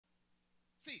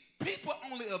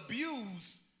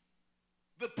abuse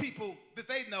the people that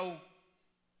they know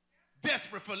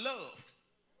desperate for love.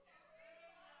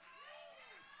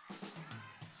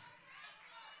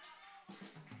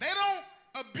 They don't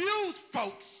abuse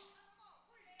folks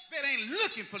that ain't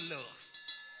looking for love.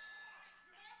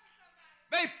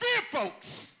 They fear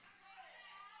folks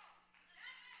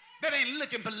that ain't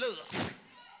looking for love.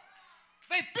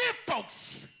 They fear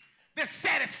folks that's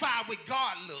satisfied with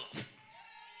God love.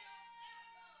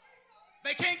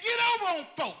 They can't get over on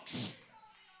folks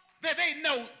that they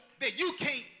know that you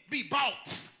can't be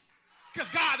bought because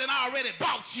God done already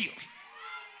bought you.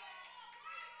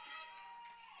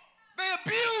 They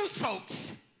abuse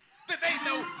folks that they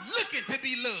know looking to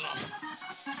be loved,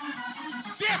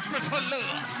 desperate for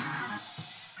love.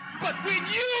 But when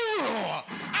you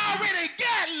already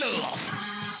got love,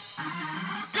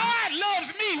 God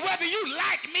loves me whether you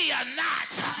like me or not.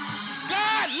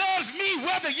 God loves me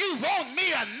whether you want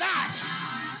me or not.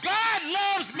 God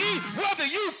loves me whether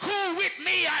you cool with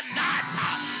me or not.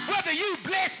 Whether you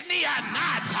bless me or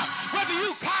not. Whether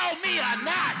you call me or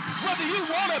not. Whether you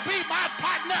want to be my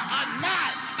partner or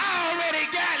not. I already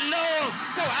got love,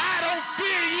 so I don't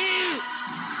fear you.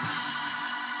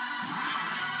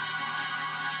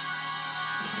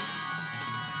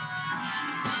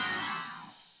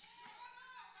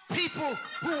 People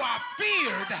who are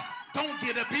feared don't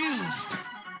get abused.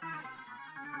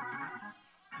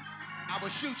 I will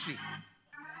shoot you.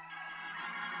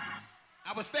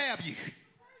 I will stab you.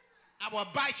 I will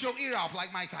bite your ear off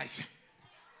like Mike Tyson.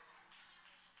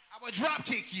 I will drop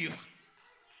kick you.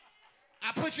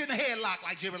 I put you in the headlock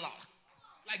like Jerry Lawler,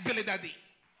 like Billy Dundee.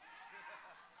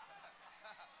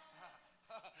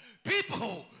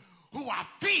 People who are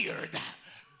feared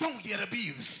don't get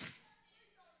abused.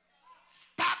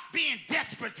 Stop being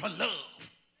desperate for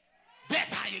love.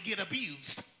 That's how you get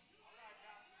abused.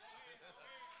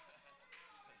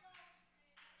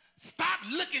 Stop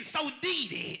looking so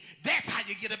needy. That's how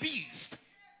you get abused.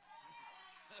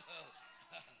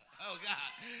 Oh, God.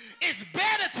 It's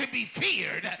better to be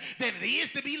feared than it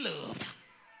is to be loved.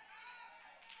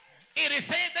 It is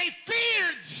said they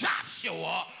feared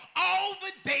Joshua all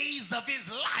the days of his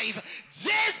life,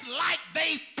 just like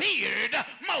they feared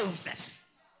Moses.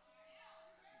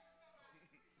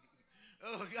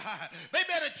 Oh, God. They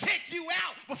better check you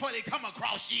out before they come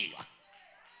across you.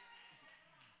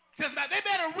 They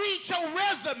better read your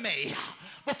resume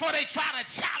before they try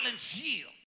to challenge you.